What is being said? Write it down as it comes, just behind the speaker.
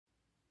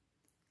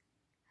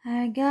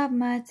I got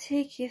my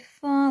ticket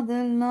for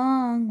the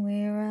long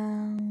way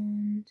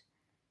round.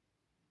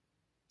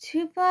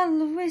 2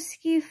 bottles of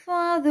whiskey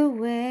for the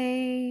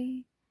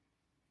way.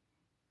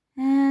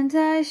 And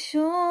I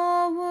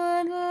sure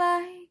would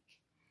like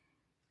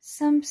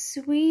some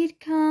sweet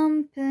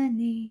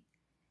company.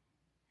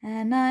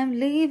 And I'm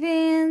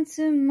leaving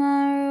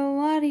tomorrow,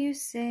 what do you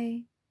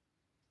say?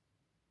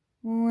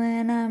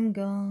 When I'm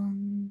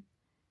gone,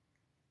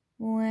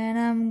 when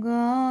I'm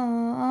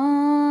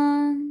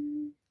gone,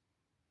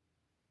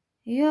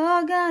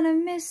 you're gonna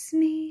miss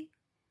me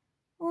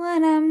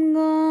when I'm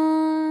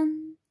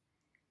gone.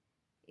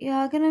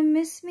 You're gonna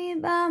miss me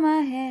by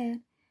my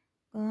head,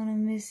 gonna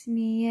miss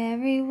me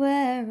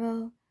everywhere,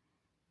 oh,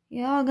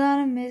 you're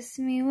gonna miss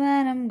me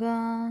when I'm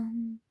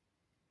gone.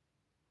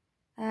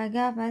 I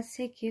got my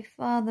ticket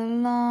for the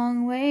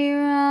long way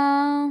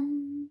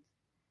round,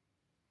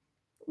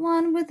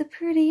 one with the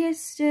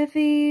prettiest of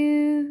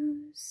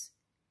views.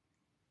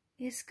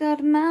 It's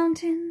got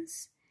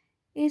mountains,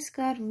 it's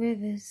got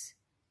rivers,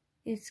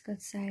 it's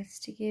got sights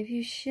to give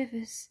you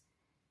shivers,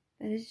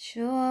 but it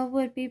sure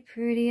would be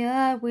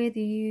prettier with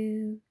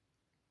you.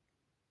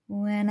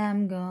 When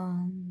I'm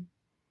gone,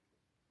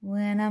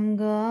 when I'm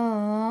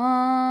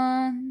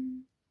gone,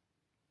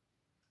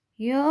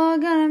 you're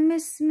gonna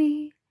miss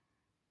me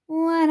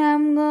when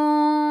I'm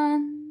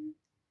gone.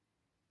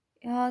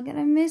 You're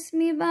gonna miss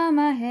me by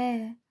my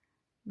hair,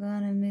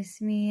 gonna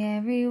miss me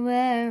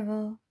everywhere,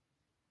 oh,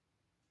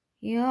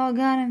 you're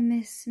gonna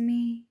miss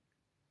me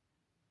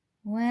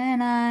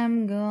when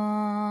I'm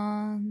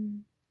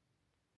gone.